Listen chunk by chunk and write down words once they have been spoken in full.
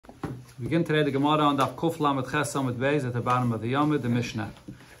We begin today the Gemara on Daf Kuf Lamed Ches Amud Beis at the bottom of the Yomid, the Mishnah.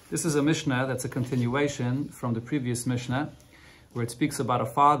 This is a Mishnah that's a continuation from the previous Mishnah, where it speaks about a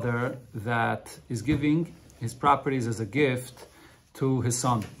father that is giving his properties as a gift to his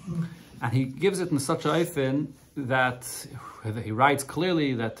son. And he gives it in such a eifin that he writes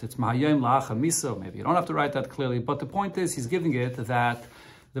clearly that it's Mahayim La'acha Misa. Maybe you don't have to write that clearly, but the point is he's giving it that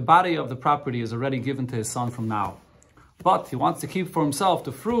the body of the property is already given to his son from now. But he wants to keep for himself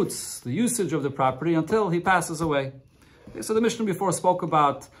the fruits, the usage of the property until he passes away. Okay, so the Mishnah before spoke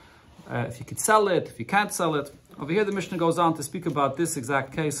about if you could sell it, if you can't sell it. Over here the Mishnah goes on to speak about this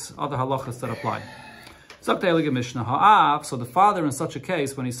exact case, other halachas that apply. So the father in such a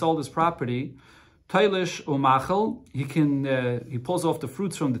case, when he sold his property, Tailish umachel, he pulls off the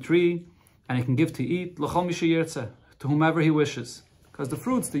fruits from the tree and he can give to eat l'chol mi sheyirtzeh, to whomever he wishes. Because the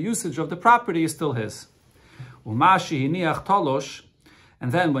fruits, the usage of the property is still his. Umashi hiniach talosh,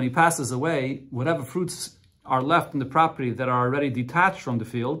 and then when he passes away, whatever fruits are left in the property that are already detached from the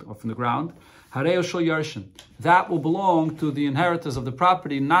field or from the ground, hareo shel yarshin, that will belong to the inheritors of the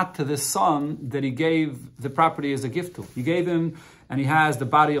property, not to this son that he gave the property as a gift to. He gave him, and he has the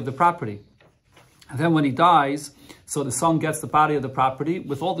body of the property. And then when he dies, so the son gets the body of the property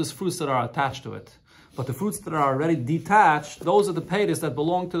with all these fruits that are attached to it. But the fruits that are already detached, those are the paytas that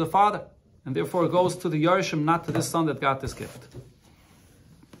belong to the father. And therefore it goes to the Yarshim, not to this son that got this gift.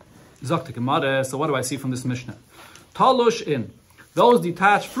 So what do I see from this Mishnah? Talush in. Those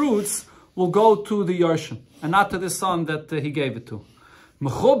detached fruits will go to the Yarshim, and not to this son that he gave it to.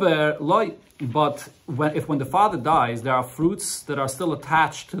 But when the father dies, there are fruits that are still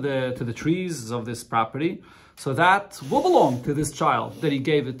attached to the trees of this property, so that will belong to this child that he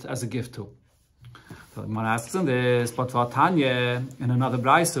gave it as a gift to. So one asks in this, but Tanya, in another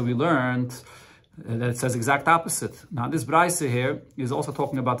brisa we learned that it says exact opposite. Now this brisa here is also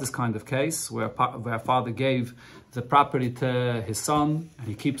talking about this kind of case where a father gave the property to his son and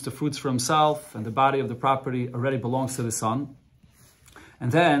he keeps the fruits for himself and the body of the property already belongs to the son.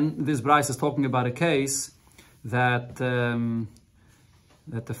 And then this brisa is talking about a case that the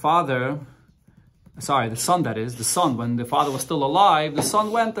son, when the father was still alive, the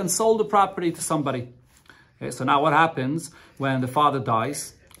son went and sold the property to somebody. Okay, so now what happens when the father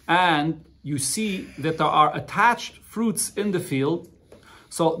dies and you see that there are attached fruits in the field?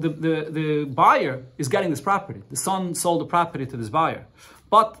 So the buyer is getting this property. The son sold the property to this buyer.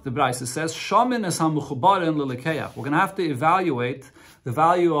 But the Brisa says, we're going to have to evaluate the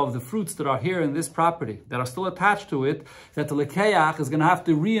value of the fruits that are here in this property, that are still attached to it, that the Lekeach is going to have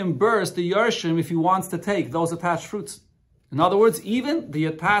to reimburse the Yarshim if he wants to take those attached fruits. In other words, even the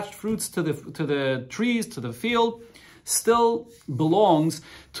attached fruits to the trees, to the field, still belongs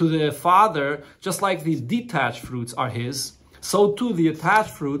to the father, just like the detached fruits are his. So too the attached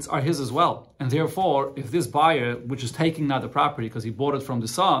fruits are his as well. And therefore, if this buyer, which is taking now the property because he bought it from the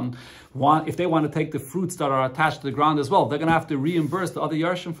son, if they want to take the fruits that are attached to the ground as well, they're going to have to reimburse the other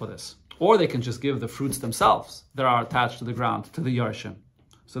Yarshim for this. Or they can just give the fruits themselves that are attached to the ground, to the Yarshim.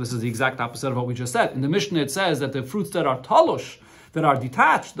 So this is the exact opposite of what we just said. In the Mishnah it says that the fruits that are talush, that are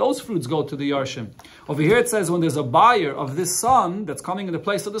detached, those fruits go to the Yarshim. Over here it says when there's a buyer of this son that's coming in the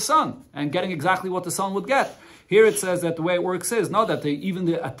place of the son and getting exactly what the son would get. Here it says that the way it works is, no, that even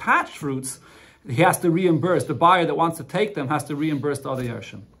the attached fruits, he has to reimburse. The buyer that wants to take them has to reimburse the other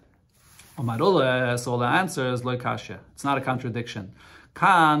Yarshim. So the answer is loikasha. It's not a contradiction.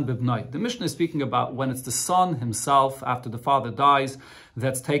 Kan bibnoi. The Mishnah is speaking about when it's the son himself, after the father dies,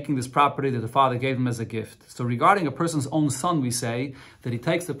 that's taking this property that the father gave him as a gift. So regarding a person's own son, we say that he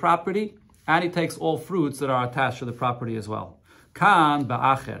takes the property and he takes all fruits that are attached to the property as well. Kan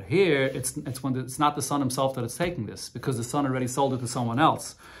ba'acher. Here, it's not the son himself that is taking this, because the son already sold it to someone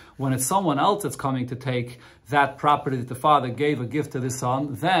else. When it's someone else that's coming to take that property that the father gave a gift to the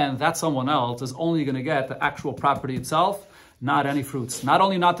son, then that someone else is only going to get the actual property itself, not any fruits. Not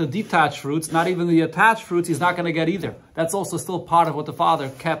only not the detached fruits, not even the attached fruits, he's not going to get either. That's also still part of what the father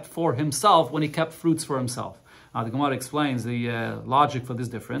kept for himself when he kept fruits for himself. The Gemara explains the logic for this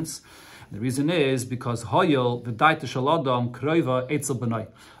difference. The reason is because hoyel v'daita shaladam kroiva etzel b'nai.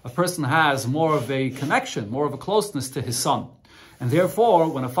 A person has more of a connection, more of a closeness to his son. And therefore,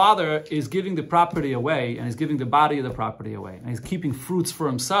 when a father is giving the property away and is giving the body of the property away and he's keeping fruits for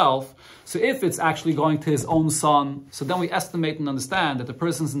himself, so if it's actually going to his own son, so then we estimate and understand that the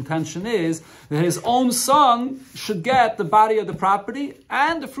person's intention is that his own son should get the body of the property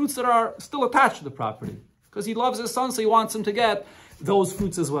and the fruits that are still attached to the property. Because he loves his son, so he wants him to get those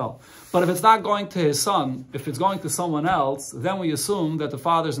fruits as well. But if it's not going to his son, if it's going to someone else, then we assume that the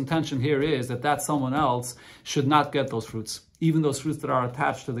father's intention here is that that someone else should not get those fruits. even those fruits that are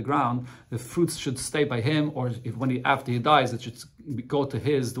attached to the ground, the fruits should stay by him, or after he dies, it should go to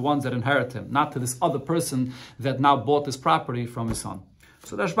the ones that inherit him, not to this other person that now bought this property from his son.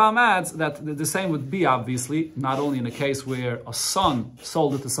 So the Rashbam adds that the same would be, obviously, not only in a case where a son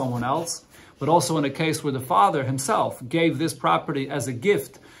sold it to someone else, but also in a case where the father himself gave this property as a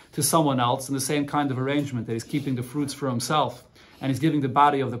gift to someone else in the same kind of arrangement, that he's keeping the fruits for himself and he's giving the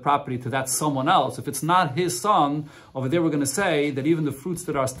body of the property to that someone else. If it's not his son, over there we're going to say that even the fruits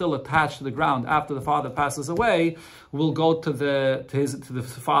that are still attached to the ground after the father passes away will go to the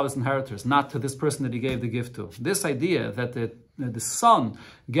father's inheritors, not to this person that he gave the gift to. This idea that the son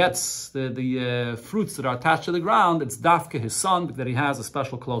gets the fruits that are attached to the ground, it's dafke his son, that he has a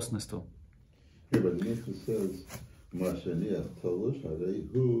special closeness to. Yeah, but the Mishnah says,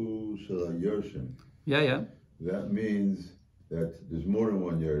 Yeah. That means that there's more than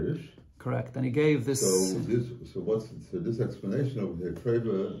one Yerush. Correct. And he gave this. So this explanation over here,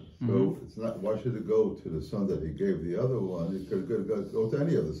 Kreva, so it's not, why should it go to the son that he gave the other one? It could go to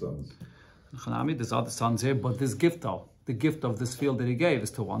any of the sons. There's other sons here, but this gift though, the gift of this field that he gave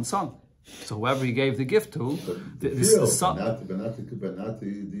is to one son. So whoever he gave the gift to, the son. But not the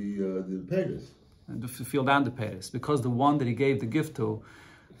Paytas. The field and the Paytas. Because the one that he gave the gift to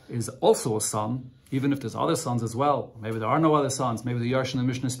is also a son, even if there's other sons as well. Maybe there are no other sons. Maybe the Yarsh in the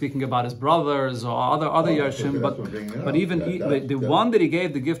Mishnah is speaking about his brothers or other Yarshim. But even the one that he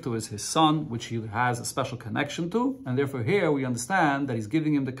gave the gift to is his son, which he has a special connection to. And therefore here we understand that he's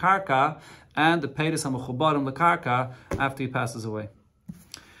giving him the karka and the Peiris HaMechubarim the karka after he passes away.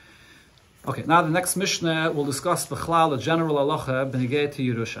 Okay, now the next Mishnah will discuss the Chlal, the general halacha, benegei to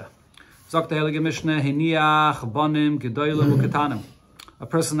Yerusha. Sagt the Heilige Mishnah, Hiniach, Bonim, Gedolim, Uketanim. A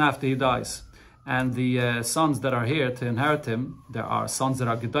person after he dies. And the sons that are here to inherit him, there are sons that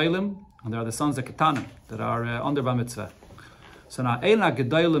are Gedolim, and there are the sons that Ketanim, that are under Bar Mitzvah. So now, Eina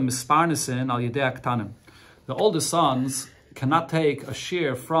Gedolim Misparnesin al Yedei Ketanim. The older sons cannot take a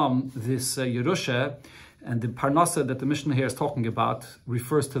share from this Yerusha, and the Parnasa that the Mishnah here is talking about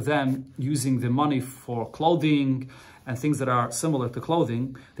refers to them using the money for clothing and things that are similar to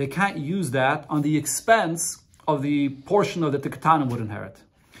clothing. They can't use that on the expense of the portion of that the Ketanim would inherit.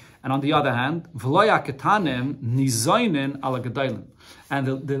 And on the other hand, v'loya ketanim nizoinin ala gedailim, and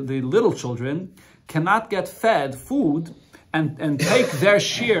the little children cannot get fed food and take their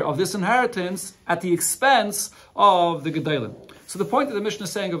share of this inheritance at the expense of the gedailim. So the point that the Mishnah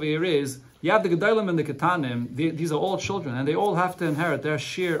is saying over here is, you have the gedailim and the ketanim, these are all children, and they all have to inherit their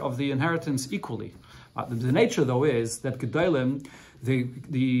share of the inheritance equally. The nature, though, is that gedailim,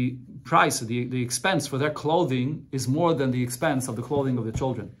 the price, the expense for their clothing is more than the expense of the clothing of the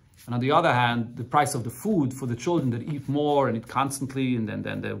children. And on the other hand, the price of the food for the children that eat more and eat constantly, and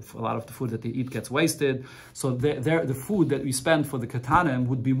then a lot of the food that they eat gets wasted. So the food that we spend for the ketanim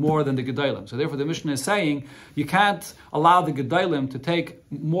would be more than the gedailim. So therefore the Mishnah is saying, you can't allow the gedailim to take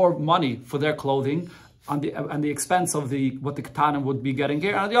more money for their clothing on the expense of what the ketanim would be getting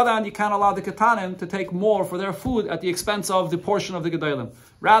here. And on the other hand, you can't allow the ketanim to take more for their food at the expense of the portion of the gedailim.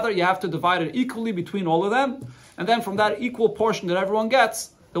 Rather, you have to divide it equally between all of them, and then from that equal portion that everyone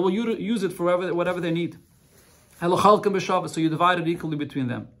gets, they will use it for whatever they need. So you divide it equally between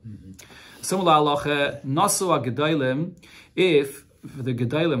them. Similar halacha, nasu gedailim, if the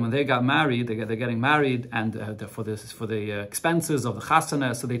gedailim, when they got married, they're getting married, and for the expenses of the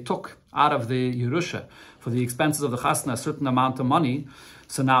chasana, so they took out of the Yerusha for the expenses of the chasana a certain amount of money.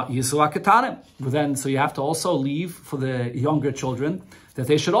 So now yisua ketanim. Then so you have to also leave for the younger children that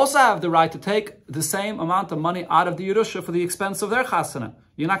they should also have the right to take the same amount of money out of the Yerusha for the expense of their chasana.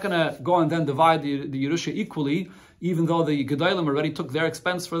 You're not going to go and then divide the Yerusha equally, even though the gedailim already took their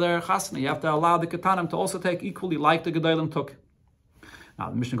expense for their chasana. You have to allow the ketanim to also take equally like the gedailim took. Now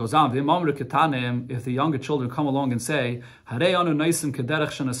the Mishnah goes on, if the younger children come along and say, we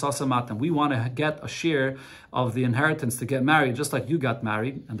want to get a share of the inheritance to get married, just like you got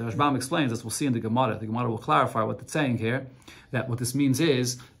married. And the Rashbam explains, as we'll see in the Gemara will clarify what it's saying here, that what this means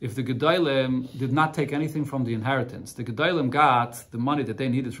is, if the Gedailim did not take anything from the inheritance, the Gedailim got the money that they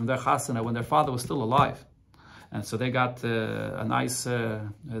needed from their chasana when their father was still alive. And so they got a nice,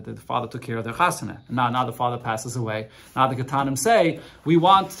 the father took care of their chasana. And now the father passes away. Now the Ketanim say, we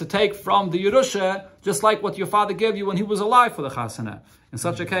want to take from the Yerusha, just like what your father gave you when he was alive for the chasana. In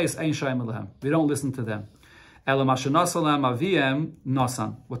such a case, Ein Shaim Elahem. We don't listen to them. What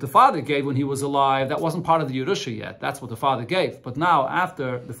the father gave when he was alive, that wasn't part of the Yerusha yet. That's what the father gave. But now,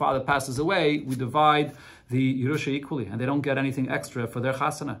 after the father passes away, we divide the Yerusha equally, and they don't get anything extra for their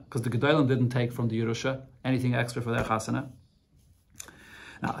chasana, because the Gedolim didn't take from the Yerusha anything extra for their chasana.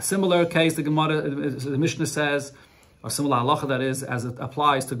 Now, a similar case, the Mishnah says, or similar halacha that is, as it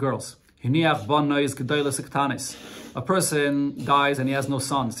applies to girls. A person dies and he has no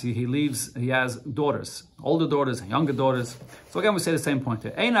sons. He has daughters, older daughters and younger daughters. So again, we say the same point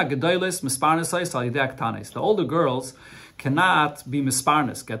here. The older girls cannot be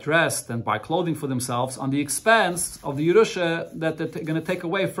misparnes, get dressed and buy clothing for themselves on the expense of the Yerusha that they're going to take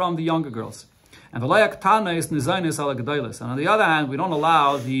away from the younger girls. And on the other hand, we don't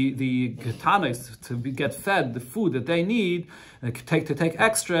allow the ketanes to get fed the food that they need, to take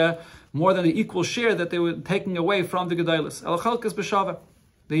extra, more than the equal share that they were taking away from the gedolos.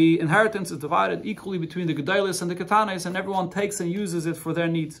 The inheritance is divided equally between the gedolos and the ketanes, and everyone takes and uses it for their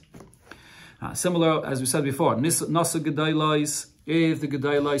needs. Similar, as we said before, nasa gedolos, if the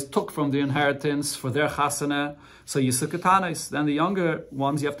gedolos took from the inheritance for their chasana, so yisa ketanes, then the younger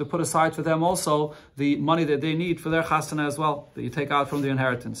ones, you have to put aside for them also the money that they need for their chasana as well, that you take out from the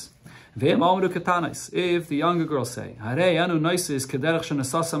inheritance. If the younger girls say, that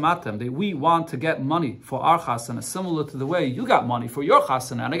we want to get money for our chasana, similar to the way you got money for your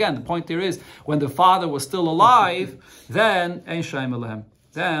chasana. And again, the point here is, when the father was still alive, then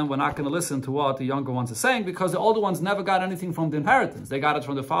we're not going to listen to what the younger ones are saying, because the older ones never got anything from the inheritance. They got it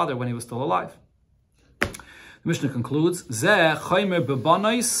from the father when he was still alive. The Mishnah concludes, here,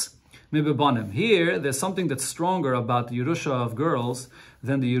 there's something that's stronger about the Yerusha of girls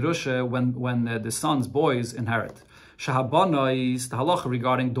than the Yerusha when the sons, boys, inherit. Shahabanais, the halacha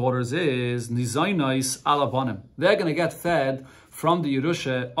regarding daughters is, Nizainais alabanim. They're going to get fed from the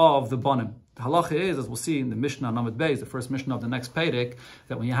Yerusha of the banim. The halacha is, as we'll see in the Mishnah Namad Beis, the first Mishnah of the next Perek,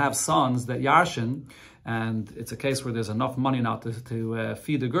 that when you have sons that yarshin, and it's a case where there's enough money now to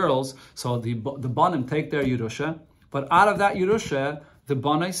feed the girls, so the banim take their Yerusha, but out of that Yerusha, the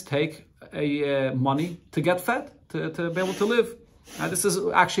banis take money to get fed, to be able to live. This is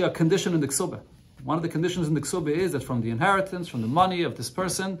actually a condition in the Ksubah. One of the conditions in the Ksubah is that from the inheritance, from the money of this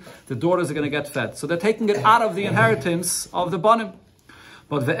person, the daughters are going to get fed. So they're taking it out of the inheritance of the banim.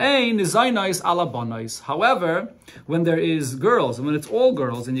 But ve'ein nizaynais ala banais. However, when there is girls, and when it's all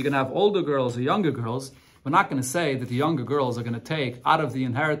girls, and you're going to have older girls or younger girls, we're not going to say that the younger girls are going to take out of the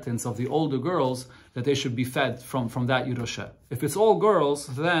inheritance of the older girls that they should be fed from that Yerusha. If it's all girls,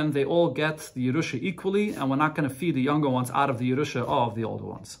 then they all get the Yerusha equally, and we're not going to feed the younger ones out of the Yerusha of the older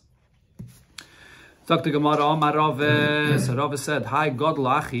ones. Dr. Gemara Amar Rave, so Rave said, Hi, God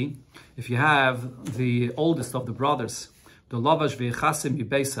lachi, if you have the oldest of the brothers, the lavash v'chasim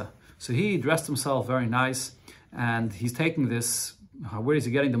yibesa. So he dressed himself very nice, and he's taking this, where is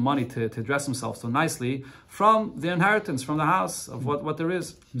he getting the money to dress himself so nicely? From the inheritance, from the house of what there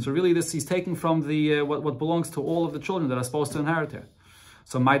is. So really he's taking from the what belongs to all of the children that are supposed to inherit here.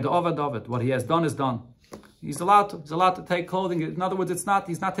 So my David, what he has done is done. He's allowed to take clothing. In other words, he's not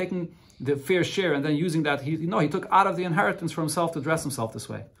taking the fair share and then using that. He took out of the inheritance for himself to dress himself this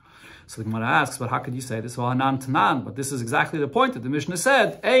way. So the Gemara asks, but how could you say this? Well, Anan Tanan, but this is exactly the point that the Mishnah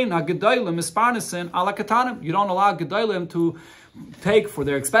said. You don't allow Gedolim to take for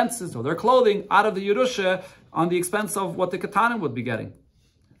their expenses or their clothing out of the Yerusha on the expense of what the Ketanim would be getting.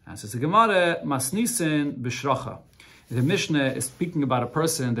 And says the Gemara, Masnisin Bishracha. The Mishnah is speaking about a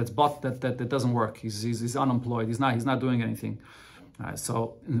person that doesn't work. He's unemployed. He's not doing anything.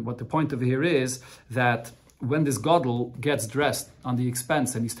 So what the point of here is that when this Gadol gets dressed on the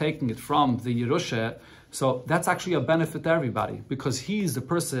expense and he's taking it from the Yerusha, so that's actually a benefit to everybody, because he's the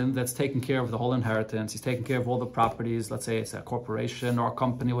person that's taking care of the whole inheritance. He's taking care of all the properties. Let's say it's a corporation or a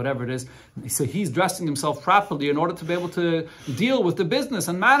company, whatever it is. So he's dressing himself properly in order to be able to deal with the business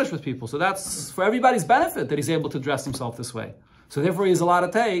and manage with people. So that's for everybody's benefit that he's able to dress himself this way. So therefore he's allowed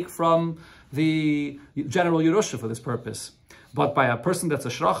to take from the general Yerusha for this purpose. But by a person that's a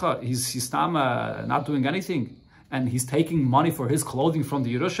shracha, he's not doing anything, and he's taking money for his clothing from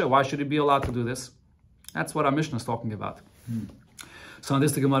the Yerusha, why should he be allowed to do this? That's what our Mishnah is talking about. So in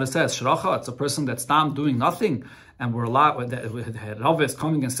this, the Gemara says, shracha, it's a person that's doing nothing, and we're allowed, Rav is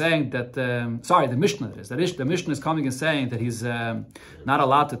coming and saying that, the Mishnah is, the Mishnah is coming and saying that he's not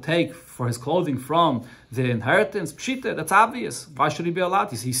allowed to take for his clothing from the inheritance. Pshita, that's obvious. Why should he be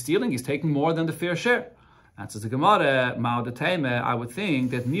allowed? He's stealing, he's taking more than the fair share. Answers the Gemara, I would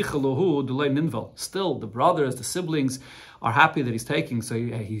think that Nichaluhu Dulei Ninvel. Still, the brothers, the siblings are happy that he's taking, so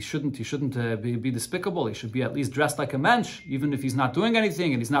he shouldn't be despicable. He should be at least dressed like a mensch, even if he's not doing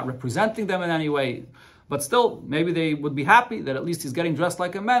anything and he's not representing them in any way. But still, maybe they would be happy that at least he's getting dressed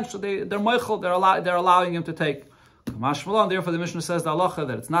like a mensch, so they're moichel, they're allowing him to take. Mashmalan, therefore the Mishnah says the halacha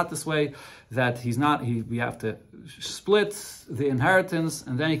that it's not this way, that we have to split the inheritance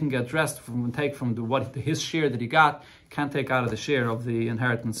and then he can get dressed take from his share that he got, can't take out of the share of the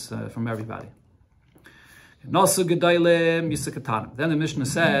inheritance from everybody. Nasu Gedailim Yisakatanim. Then the Mishnah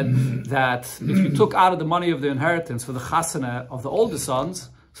said that if you took out of the money of the inheritance for the chasana of the older sons,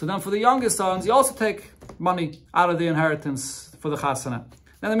 so then for the younger sons, you also take money out of the inheritance for the chasana.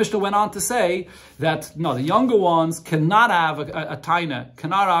 Then the Mishnah went on to say that, no, the younger ones cannot have a taina,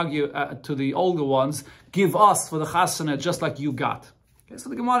 cannot argue to the older ones, give us for the chasana just like you got. Okay, so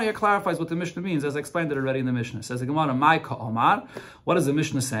the Gemara here clarifies what the Mishnah means, as I explained it already in the Mishnah. It says the Gemara, Maika Omar. What is the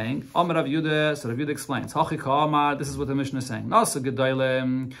Mishnah saying? Omar Rav Yudah, so Rav Yudah explains. Hachika Omar, this is what the Mishnah is saying. Nasa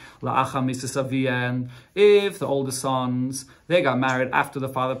Gedoylem, La'acha Mises Aviyan. If the older sons, they got married after the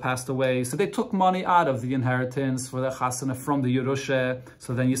father passed away, so they took money out of the inheritance for the chasana from the Yerusha,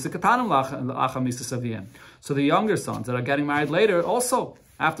 so then Yisakatanim La'acha Mises Aviyan. So the younger sons that are getting married later also,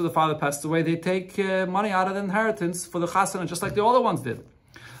 after the father passed away, they take money out of the inheritance for the chasana, just like the older ones did.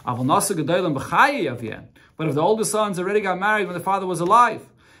 But if the older sons already got married when the father was alive,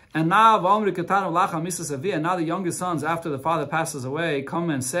 and now the younger sons, after the father passes away, come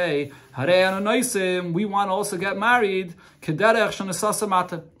and say, we want to also get married,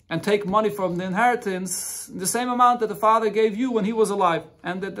 and take money from the inheritance, the same amount that the father gave you when he was alive.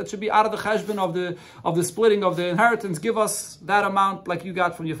 And that should be out of the cheshbon of the splitting of the inheritance. Give us that amount like you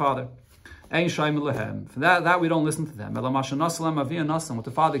got from your father. For that we don't listen to them. What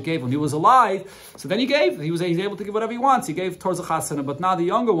the father gave when he was alive, so then he gave. He's able to give whatever he wants. He gave towards the chasana. But now the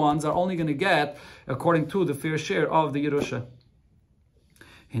younger ones are only going to get according to the fair share of the Yerusha.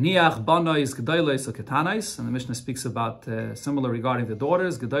 And the Mishnah speaks about similar regarding the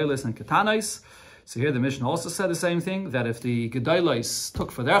daughters, Gedailos and Ketanos. So here the Mishnah also said the same thing, that if the Gedailos took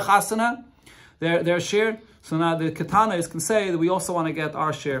for their chasana, their share, so now the Ketanos can say that we also want to get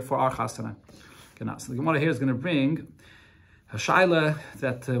our share for our chasana. So the Gemara here is going to bring a shaila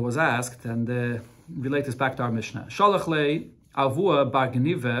that was asked and relate this back to our Mishnah. Shalach le avua bar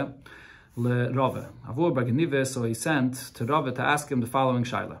genive le Rava. Avua bar genive, so he sent to Rava to ask him the following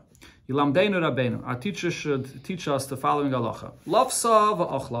shaila. Yilamdeinu Rabbeinu, our teacher should teach us the following halacha. Lafsa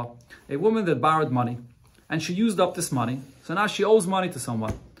va'ochla, a woman that borrowed money, and she used up this money, so now she owes money to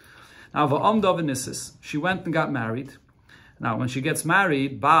someone. Now va'amda v'nisis, she went and got married. Now when she gets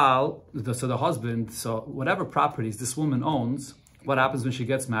married, Baal, so the husband, so whatever properties this woman owns, what happens when she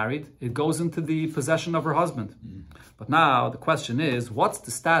gets married? It goes into the possession of her husband. But now the question is, what's the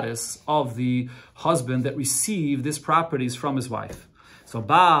status of the husband that received these properties from his wife? So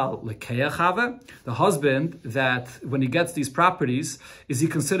Baal lekeyachave, the husband that when he gets these properties, is he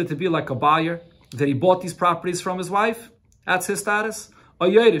considered to be like a buyer, that he bought these properties from his wife? That's his status. Or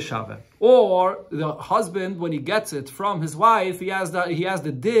the husband, when he gets it from his wife, he has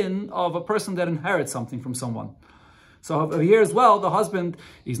the din of a person that inherits something from someone. So here as well, the husband,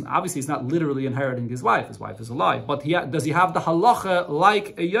 he's not literally inheriting his wife. His wife is alive, but does he have the halacha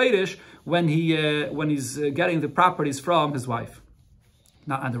like a Yiddish when he's getting the properties from his wife?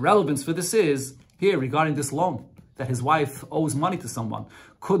 Now, and the relevance for this is here regarding this loan that his wife owes money to someone.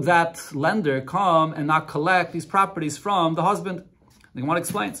 Could that lender come and not collect these properties from the husband? The Gemara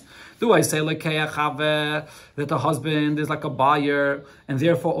explains. Do I say like that the husband is like a buyer and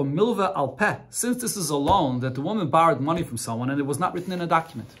therefore milva al peh? Since this is a loan that the woman borrowed money from someone and it was not written in a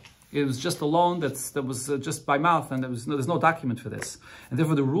document, it was just a loan that was just by mouth and there's no document for this. And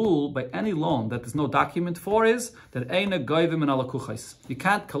therefore the rule by any loan that there's no document for is that eina goyvim and alakuchais. You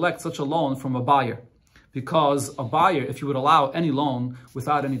can't collect such a loan from a buyer. Because a buyer, if you would allow any loan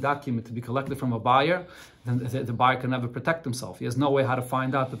without any document to be collected from a buyer, then the buyer can never protect himself. He has no way how to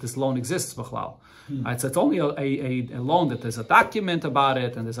find out that this loan exists, b'chlal. Right, so it's only a loan that there's a document about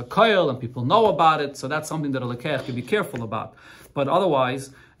it, and there's a koil, and people know about it, so that's something that a lekeach can be careful about. But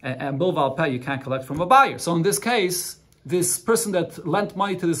otherwise, and bilval peh, you can't collect from a buyer. So in this case, this person that lent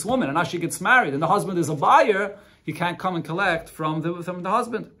money to this woman, and now she gets married, and the husband is a buyer, he can't come and collect from the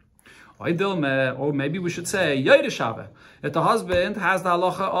husband. Or maybe we should say that the husband has the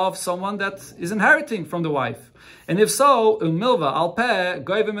halacha of someone that is inheriting from the wife. And if so, milva al peh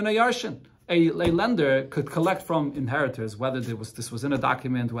goyvim in a yarshin. A lender could collect from inheritors, whether this was in a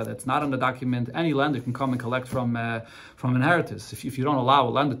document, whether it's not in a document. Any lender can come and collect from inheritors. If you don't allow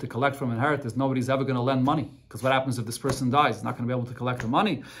a lender to collect from inheritors, nobody's ever going to lend money. Because what happens if this person dies? He's not going to be able to collect the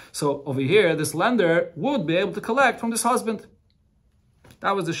money. So over here, this lender would be able to collect from this husband.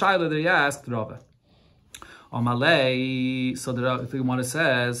 That was the shaila that he asked Rava. Amalei, so the Gemara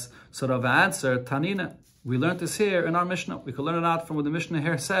says, so Rava answered, Tanina. We learned this here in our Mishnah. We could learn it out from what the Mishnah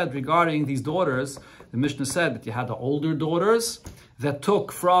here said regarding these daughters. The Mishnah said that you had the older daughters that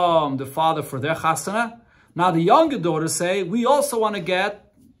took from the father for their chasana. Now the younger daughters say, we also want to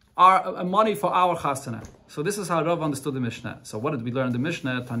get our money for our chasana. So this is how Rav understood the Mishnah. So what did we learn in the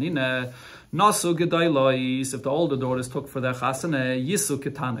Mishnah? Tanine, nasu gedailois, if the older daughters took for their chasana, yisu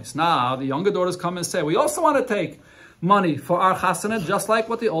ketanis. Now the younger daughters come and say, we also want to take money for our chasana, just like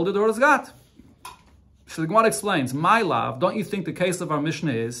what the older daughters got. So the Gemara explains, my love, don't you think the case of our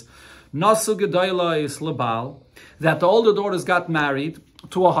Mishnah is, nasu gedailois lebal, that the older daughters got married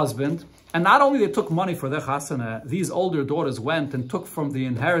to a husband, and not only they took money for their chasana, these older daughters went and took from the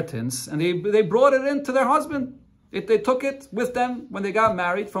inheritance, and they brought it into their husband. They took it with them when they got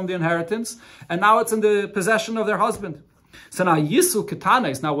married from the inheritance, and now it's in the possession of their husband. So now Yisu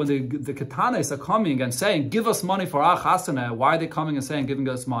Ketanes, now when the Ketanes are coming and saying, give us money for our chasana, why are they coming and saying, give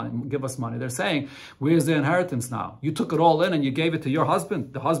us money? They're saying, where's the inheritance now? You took it all in and you gave it to your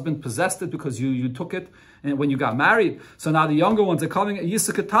husband. The husband possessed it because you took it when you got married. So now the younger ones are coming,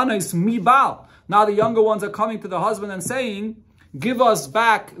 Yisu Ketanes mibal. Now the younger ones are coming to the husband and saying, give us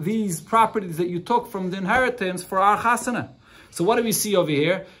back these properties that you took from the inheritance for our chasana. So what do we see over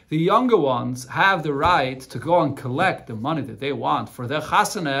here? The younger ones have the right to go and collect the money that they want for their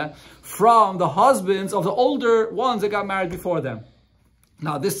chasana from the husbands of the older ones that got married before them.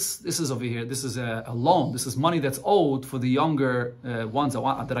 Now this is over here. This is a loan. This is money that's owed for the younger ones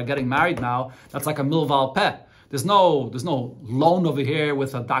that are getting married now. That's like a milval peh. There's no loan over here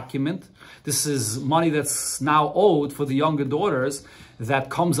with a document. This is money that's now owed for the younger daughters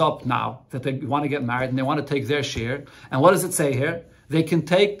that comes up now, that they want to get married and they want to take their share. And what does it say here? They can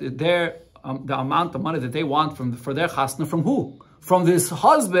take their the amount of money that they want for their chasna from who? From these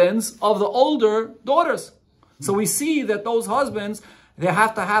husbands of the older daughters. So we see that those husbands, they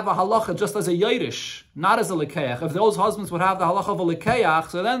have to have a halacha just as a yirish, not as a lekeach. If those husbands would have the halacha of a lekeach,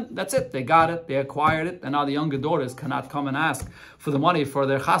 so then that's it. They got it, they acquired it, and now the younger daughters cannot come and ask for the money for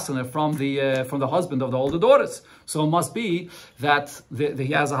their chasana from the husband of the older daughters. So it must be that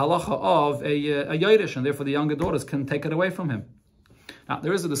he has a halacha of a yirish, and therefore the younger daughters can take it away from him. Now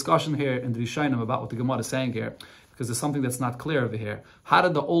there is a discussion here in the Rishonim about what the Gemara is saying here, because there's something that's not clear over here. How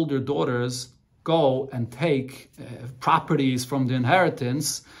did the older daughters go and take properties from the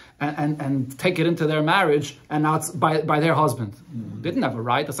inheritance and take it into their marriage, and now it's by their husband? They didn't have a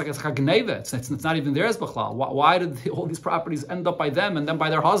right. It's like a chagneva. It's not even theirs, b'chlal. Why did all these properties end up by them and then by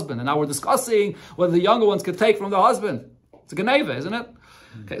their husband? And now we're discussing whether the younger ones could take from the husband. It's a gneva, isn't it?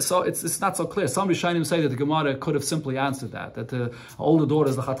 Okay, so it's not so clear. Some Rishonim say that the Gemara could have simply answered that the older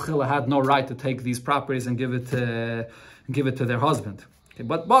daughters, the Chatchila, had no right to take these properties and give it to their husband. Okay,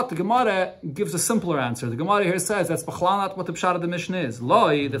 but the Gemara gives a simpler answer. The Gemara here says that's b'chlal not what the pshat of the Mishnah is.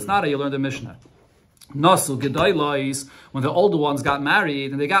 Loi, that's not how you learn the Mishnah. Nasu gedai lois, when the older ones got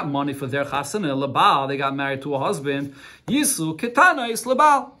married and they got money for their chasana, lebal, they got married to a husband. Yisu ketanais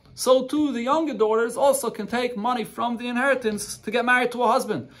lebal. So too, the younger daughters also can take money from the inheritance to get married to a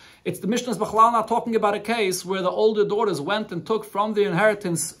husband. It's the Mishnah's b'chlal not talking about a case where the older daughters went and took from the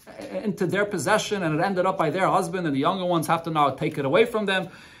inheritance into their possession and it ended up by their husband, and the younger ones have to now take it away from them.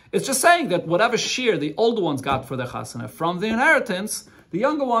 It's just saying that whatever share the older ones got for their chasana from the inheritance, the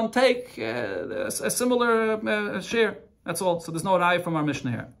younger one take a similar share. That's all. So there's no raya from our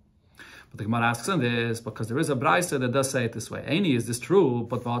Mishnah here. But the Gemara asks in this because there is a brisa that does say it this way. Any, is this true?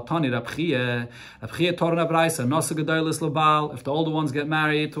 But v'atani Rabchia taught in a brisa, nasa gedailis lebal. If the older ones get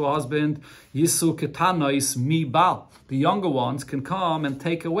married to a husband, yisu ketanois mi bal. The younger ones can come and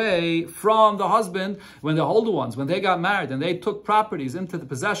take away from the husband when the older ones, when they got married and they took properties into the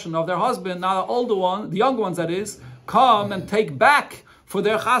possession of their husband. Now the younger ones, that is, come and take back for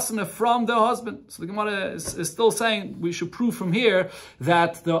their chasana from their husband. So the Gemara is still saying we should prove from here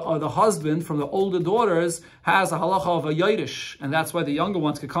that the husband from the older daughters has a halacha of a yirish, and that's why the younger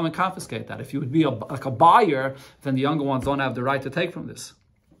ones could come and confiscate that. If you would be like a buyer, then the younger ones don't have the right to take from this.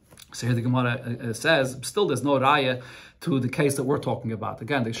 So here the Gemara says, still there's no raya to the case that we're talking about.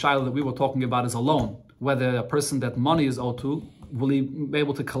 Again, the shaila that we were talking about is a loan. Whether a person that money is owed to, will he be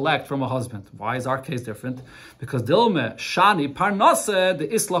able to collect from a husband? Why is our case different? Because dilme shani parnase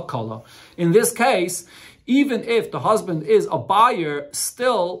the isla kala. In this case, even if the husband is a buyer,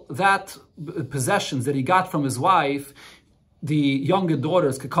 still that possessions that he got from his wife, the younger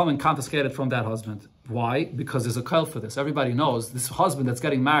daughters could come and confiscate it from that husband. Why? Because there's a call for this. Everybody knows this husband that's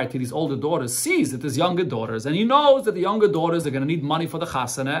getting married to these older daughters sees that there's younger daughters, and he knows that the younger daughters are going to need money for the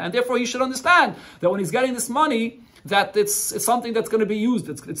chasana, and therefore he should understand that when he's getting this money, that it's something that's going to be used,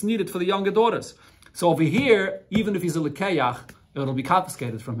 it's needed for the younger daughters. So over here, even if he's a lekeyach, it'll be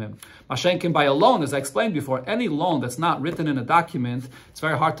confiscated from him. Mashenkin, by a loan, as I explained before, any loan that's not written in a document, it's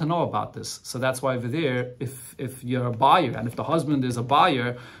very hard to know about this. So that's why over there, if you're a buyer, and if the husband is a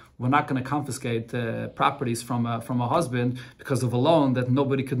buyer, we're not going to confiscate properties from a husband because of a loan that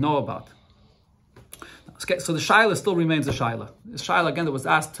nobody could know about. Okay, so the shaila still remains a shaila. The shaila again that was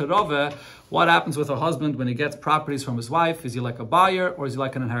asked to Rava, what happens with a husband when he gets properties from his wife? Is he like a buyer or is he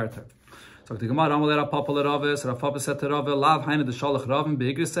like an inheritor? So the Gemara Amalei Papa Rava, so Papa said to Rava, Lav Haina the Shalach Ravin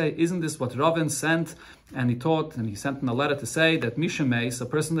Beigri say, isn't this what Ravin sent? And he taught, and he sent in a letter to say that Mishameis, a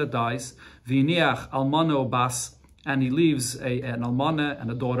person that dies, Viniach Almano Bas, and he leaves an almana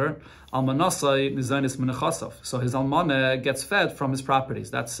and a daughter. Almanasai nizainis menechasav. So his almana gets fed from his properties.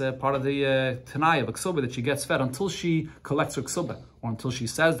 That's part of the tanai of a ksuba, that she gets fed until she collects her ksuba, or until she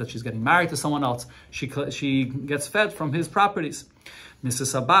says that she's getting married to someone else. She gets fed from his properties.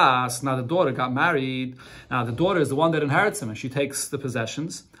 Mrs. Abbas, now the daughter got married. Now the daughter is the one that inherits him, and she takes the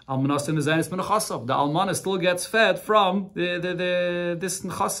possessions. Almanasai nizainis menechasav. The almana still gets fed from this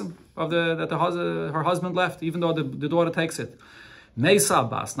nechasim of her husband left, even though the daughter takes it.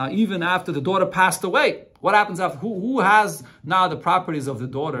 Meisabas. Now, even after the daughter passed away, what happens after? Who has now the properties of the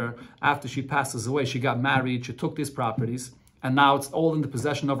daughter after she passes away? She got married, she took these properties, and now it's all in the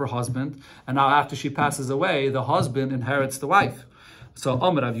possession of her husband. And now, after she passes away, the husband inherits the wife. So,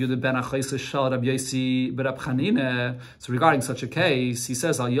 so regarding such a case, he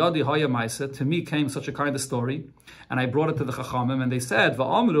says, to me came such a kind of story, and I brought it to the Chachamim, and they said,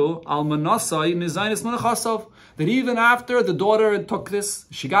 that even after the daughter took this,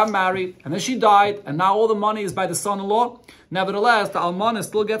 she got married, and then she died, and now all the money is by the son-in-law, nevertheless, the almana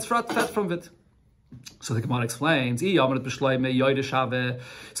still gets fed from it. So the Gemara explains, so now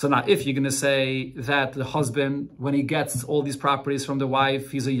if you're going to say that the husband, when he gets all these properties from the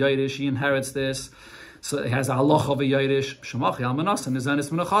wife, he's a yoidish, he inherits this, so he has a halach of a yoidish,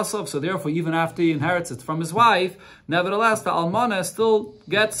 so therefore even after he inherits it from his wife, nevertheless the almana still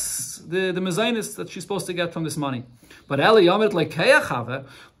gets the mezainis that she's supposed to get from this money. But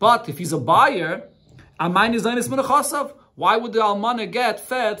if he's a buyer, why would the almana get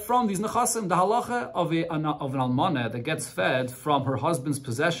fed from these nechasim? The halacha of an almana that gets fed from her husband's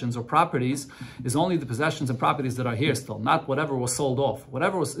possessions or properties is only the possessions and properties that are here still, not whatever was sold off.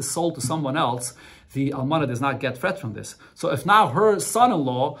 Whatever is sold to someone else, the almana does not get fed from this. So if now her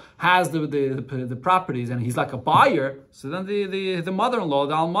son-in-law has the properties and he's like a buyer, so then the mother-in-law,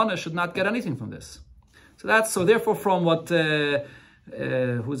 the almana, should not get anything from this. So therefore from what...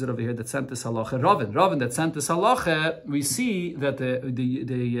 who's it over here that sent this halacha? Ravin that sent this halacha, we see that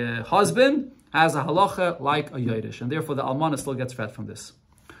the husband has a halacha like a yoidish, and therefore the almana still gets fed from this.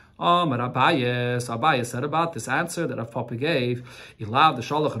 Abaye said about this answer that Rav Papa gave, Ilav the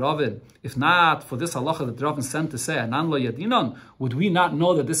Shalach Ravin, if not for this halacha that Ravin sent to say, Anan lo yadinon, would we not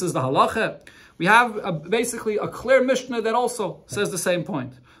know that this is the halacha? We have basically a clear Mishnah that also says the same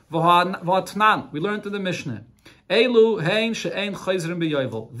point. V'atnan, we learned in the Mishnah. These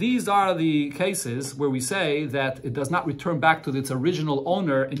are the cases where we say that it does not return back to its original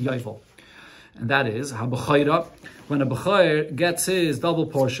owner in Yovel. And that is, when a Bechayr gets his double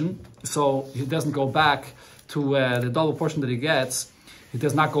portion, so he doesn't go back to the double portion that he gets, he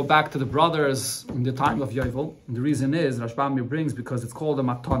does not go back to the brothers in the time of Yovel. And the reason is, Rashbami brings, because it's called a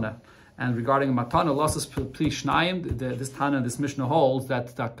matana. And regarding a matana, losses pli shnayim, this Tana, this Mishnah holds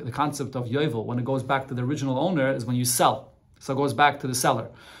that the concept of yovel, when it goes back to the original owner, is when you sell. So it goes back to the seller.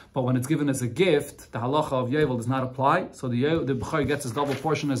 But when it's given as a gift, the halacha of yovel does not apply. So the b'chai gets his double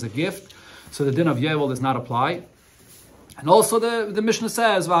portion as a gift. So the din of yovel does not apply. And also the Mishnah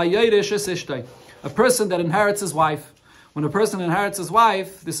says, a person that inherits his wife. When a person inherits his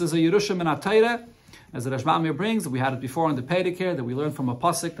wife, this is a Yerushim in Atayra. As the Rashbamir brings, we had it before in the Pedic here, that we learned from a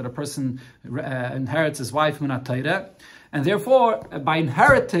pasuk that a person inherits his wife minat Torah, and therefore by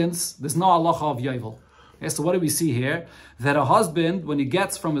inheritance there's no halacha of yovel. Okay, so what do we see here? That a husband, when he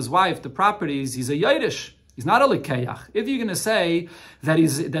gets from his wife the properties, he's a yoidish. He's not a likeyach. If you're going to say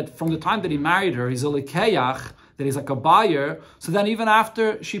that from the time that he married her, he's a likeyach, that he's like a buyer, so then even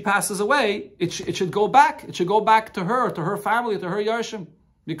after she passes away, it should go back. It should go back to her family, to her yarshim,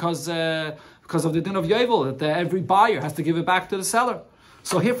 because of the din of Yovel, that every buyer has to give it back to the seller.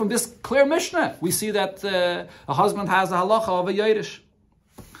 So here from this clear Mishnah, we see that a husband has a halacha of a Yoidish.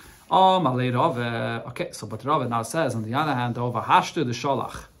 Okay, so but Rav now says, on the other hand, over Hashtu the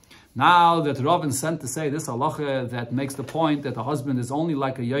Sholach. Now that Rav sent to say this halacha that makes the point that the husband is only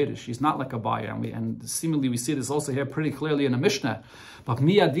like a Yoidish, he's not like a buyer. And seemingly we see this also here pretty clearly in the Mishnah. But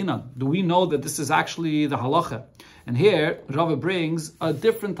miyadina, do we know that this is actually the halacha? And here, Rava brings a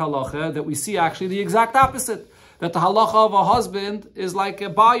different halacha that we see actually the exact opposite. That the halacha of a husband is like a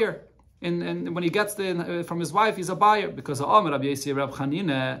buyer. And when he gets from his wife, he's a buyer. Because Rabbi Yosef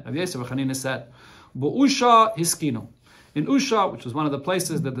Chanina said, Bu'usha hiskino. In Usha, which was one of the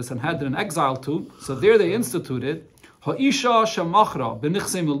places that the Sanhedrin exiled to, so there they instituted Ha'isha shemachra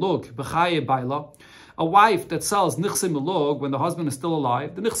b'nichsei milug b'chaye baila, a wife that sells nichsei milug when the husband is still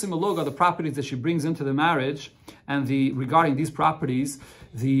alive. The nichsei milug are the properties that she brings into the marriage, and regarding these properties,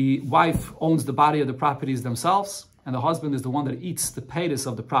 the wife owns the body of the properties themselves, and the husband is the one that eats the paytas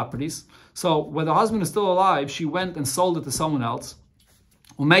of the properties. So when the husband is still alive, she went and sold it to someone else,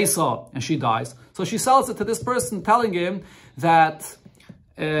 Umeisa, and she dies. So she sells it to this person, telling him that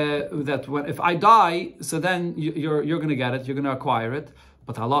if I die, so then you're going to get it, you're going to acquire it.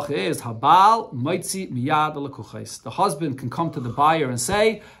 But the halacha is habal moitzi miyad alekuches. The husband can come to the buyer and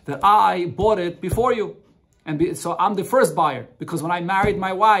say that I bought it before you, and so I'm the first buyer, because when I married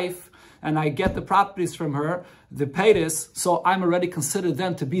my wife and I get the properties from her, the paytas, so I'm already considered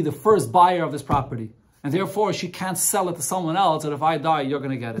then to be the first buyer of this property. And therefore, she can't sell it to someone else, that if I die, you're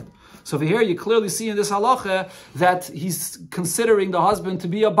going to get it. So over here, you clearly see in this halacha that he's considering the husband to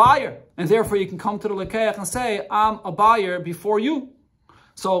be a buyer. And therefore, you can come to the lekeach and say, I'm a buyer before you.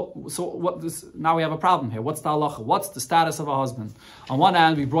 So what this, now we have a problem here. What's the halacha? What's the status of a husband? On one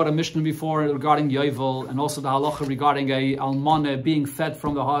hand, we brought a mishnah before regarding yovel, and also the halacha regarding a almana being fed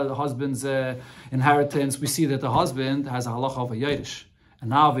from the husband's inheritance. We see that the husband has a halacha of a yerish. And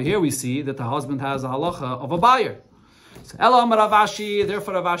now over here we see that the husband has a halacha of a buyer. So Elam Ravashi,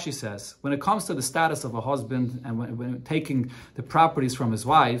 therefore Ravashi says, when it comes to the status of a husband and when taking the properties from his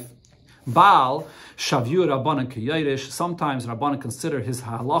wife, Baal, Shavyu Rabbanan Kiyerish, sometimes Rabbanan consider his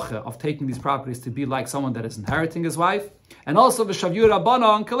halacha of taking these properties to be like someone that is inheriting his wife. And also the Shavyu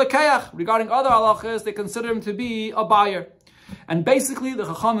Rabbanan Kilekeach, regarding other halachas, they consider him to be a buyer. And basically the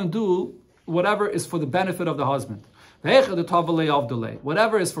Chachamim do whatever is for the benefit of the husband.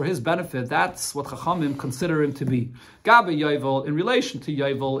 Whatever is for his benefit, that's what Chachamim consider him to be. Gabe Yovel, in relation to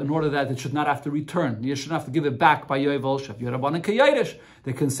Yovel, in order that it should not have to return. You shouldn't have to give it back by Yovel.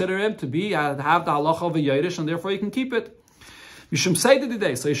 They consider him to be, have the halacha of a Yerish, and therefore you can keep it. Mishum Seder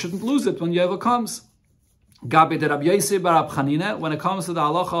Didei, so you shouldn't lose it when Yovel comes. Gabe de Rabbi Yosef bar Rab Chanina, when it comes to the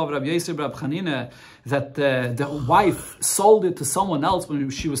halacha of Rabbi Yosef bar Rab Chanina, that the wife sold it to someone else when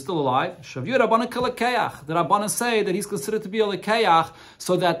she was still alive. Shavyu Rabbanan Kelekeach. The Rabbanan say that he's considered to be a lekeach,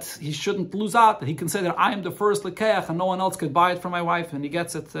 so that he shouldn't lose out. That he can say that I am the first lekeach and no one else could buy it from my wife, and he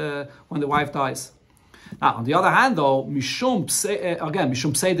gets it when the wife dies. Now, on the other hand, though, mishum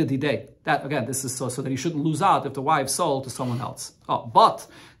seder didei. That again, this is so that he shouldn't lose out if the wife sold to someone else. But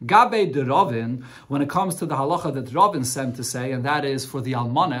gabe de Ravin, when it comes to the halacha that Ravin sent to say, and that is for the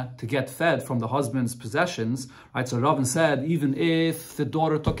almana to get fed from the husband's possessions, right? So Ravin said, even if the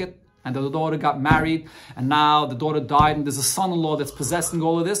daughter took it and the daughter got married, and now the daughter died, and there's a son-in-law that's possessing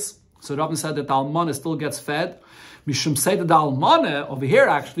all of this, so Ravin said that the almana still gets fed. Mishum say that the almana over here,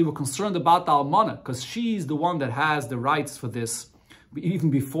 actually, we're concerned about the almana because she's the one that has the rights for this. Even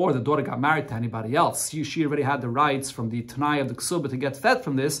before the daughter got married to anybody else, she already had the rights from the Tanai of the Ksuba to get fed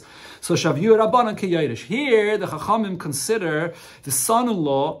from this. So Shavyu Rabbanan Kiyerish. Here, the Chachamim consider the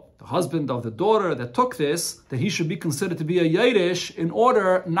son-in-law, the husband of the daughter that took this, that he should be considered to be a Yerish in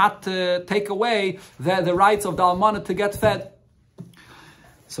order not to take away the rights of the almana to get fed.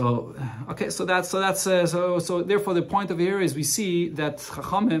 So okay, so therefore the point of here is we see that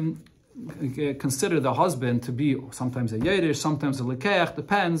Chachamim consider the husband to be sometimes a Yerish, sometimes a Lekeach,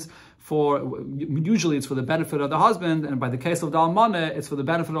 depends. Usually it's for the benefit of the husband, and by the case of the almana, it's for the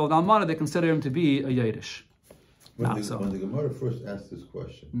benefit of the almana. They consider him to be a Yerish. When the Gemara first asked this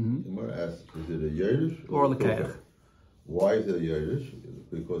question, the Gemara asked, is it a Yerish or a Lekeach? Why is it a Yerish?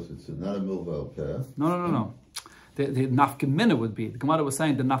 Because it's not a Milval Peh. No. The nafkamina would be. The Gemara was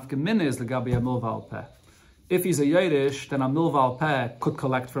saying the nafkamina is the gabi a milval peh. If he's a Yerish, then a milval peh could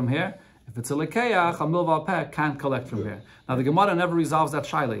collect from here. If it's a lekeach, a milval peh can't collect from here. Now the Gemara never resolves that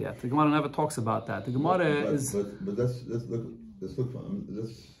shaila yet. The Gemara never talks about that. The Gemara is. But let's look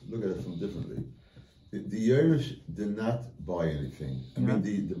at it from differently. The Yerish did not buy anything. I mean,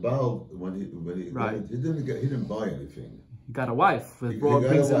 the Baal when he didn't buy anything. He got a wife. He got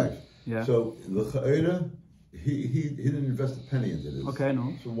a wife. Yeah. So the he didn't invest a penny into this. Okay,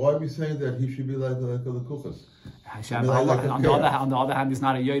 no. So why are we saying that he should be like a Kuchas? On the other hand, he's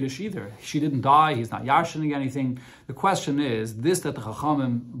not a Yerish either. She didn't die. He's not yarshining anything. The question is this: that the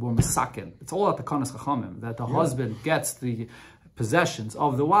Chachamim were misakin. It's all at the Kanas Chachamim that the husband gets the possessions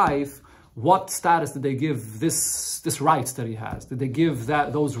of the wife. What status did they give this rights that he has? Did they give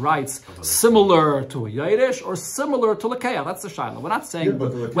those rights similar to a Yerish or similar to Lekeach? That's the shaila. We're not saying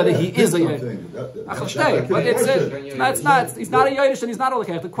whether he is a Yerish. But it's not. He's not a Yerish and he's not a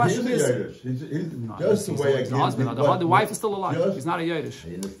Lekeach. The question is, the husband. The wife is still alive. He's not a Yerish.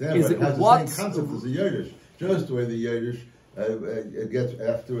 I understand, but it has the same concept as a Yerish. just the way the Yiddish gets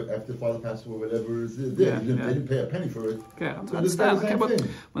after father passes away, whatever it is. They didn't pay a penny for it. Okay, I understand. Okay,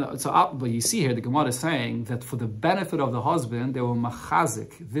 but you see here, the Gemara is saying that for the benefit of the husband, they will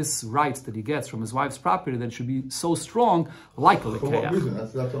machazik this right that he gets from his wife's property that it should be so strong, like a lekeach. For what reason?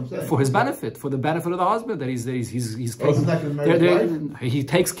 That's what I'm saying. For his benefit, for the benefit of the husband, that he's taking, he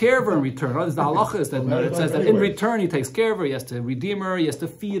takes care of her in return. The halacha is that it says that in return he takes care of her. He has to redeem her. He has to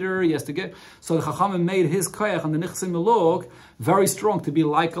feed her. He has to get. So the Chachamim made his koyach and the nichsim milog very strong to be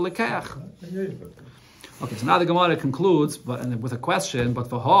like a lekeach. Okay, so now the Gemara concludes, with a question. But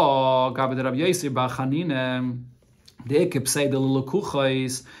v'ho gabe de Rabbi Yosef bar Chaninem deikip say the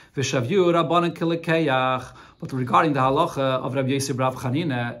lulukuchais v'shavyu rabbanan kelekeach. But regarding the halacha of Rabbi Yosef bar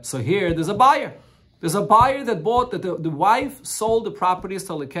Chanina, so here there's a buyer. There's a buyer that bought that the wife sold the properties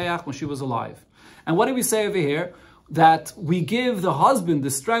to lekeach when she was alive. And what do we say over here? That we give the husband the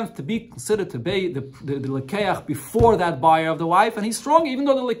strength to be considered to be the lekeach before that buyer of the wife, and he's strong, even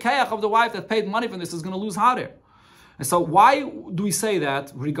though the lekeach of the wife that paid money for this is going to lose harder. And so why do we say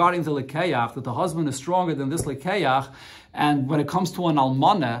that regarding the lekeach, that the husband is stronger than this lekeach, and when it comes to an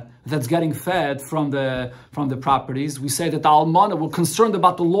almana that's getting fed from the properties, we say that the almana, we're concerned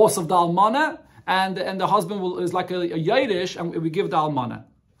about the loss of the almana, and the husband is like a Yiddish, and we give the almana.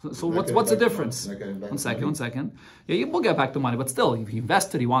 So what's the difference? One second. Yeah, we'll get back the money, but still, he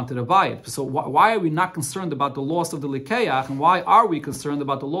invested, he wanted to buy it. So why are we not concerned about the loss of the lekeach, and why are we concerned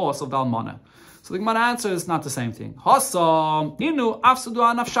about the loss of the almana? So the Gemara answer is not the same thing.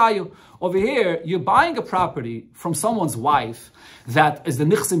 Over here, you're buying a property from someone's wife that is the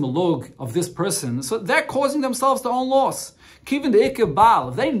nichsim milog of this person, so they're causing themselves their own loss. Even the ikeh baal,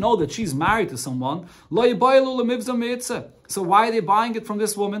 if they know that she's married to someone, so why are they buying it from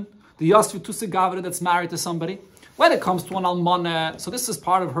this woman? The yasvu tusigavra that's married to somebody. When it comes to an almana, so this is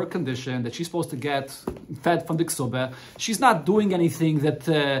part of her condition that she's supposed to get fed from the ksubah. She's not doing anything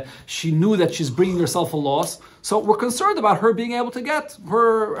that she knew that she's bringing herself a loss. So we're concerned about her being able to get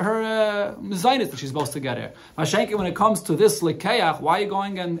her mizainis that she's supposed to get here. Mashenki, when it comes to this lekeach, why are you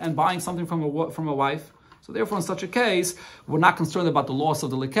going and buying something from a wife? So therefore, in such a case, we're not concerned about the loss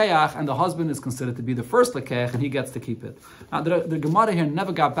of the lekeach, and the husband is considered to be the first lekeach, and he gets to keep it. Now, the Gemara here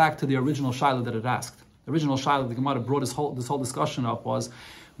never got back to the original shaila that it asked. The original shaila the Gemara brought this whole discussion up was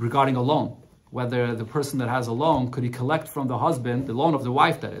regarding a loan. Whether the person that has a loan, could he collect from the husband, the loan of the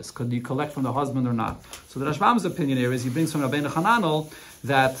wife that is, could he collect from the husband or not? So the Rashbam's opinion here is, he brings from Rabbeinu Hananel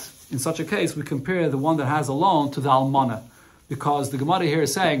that in such a case, we compare the one that has a loan to the almana. Because the Gemara here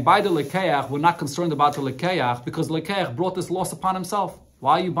is saying, by the lekeach, we're not concerned about the lekeach, because the lekeach brought this loss upon himself.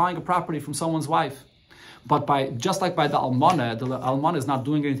 Why are you buying a property from someone's wife? But just like by the almana is not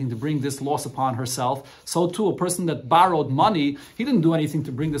doing anything to bring this loss upon herself, so too a person that borrowed money, he didn't do anything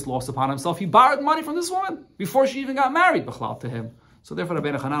to bring this loss upon himself. He borrowed money from this woman before she even got married, b'chlal, to him. So therefore,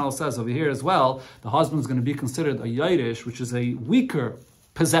 Rabbeinu Hananel says over here as well, the husband is going to be considered a Yiddish, which is a weaker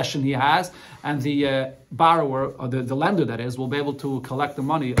possession he has, and the borrower, or the lender that is, will be able to collect the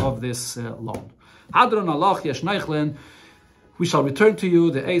money of this loan. Hadron Allah Yesh Neichlin. We shall return to you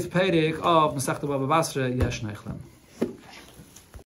the 8th Perek of Masechta Bava Basra Yesh Neichlin.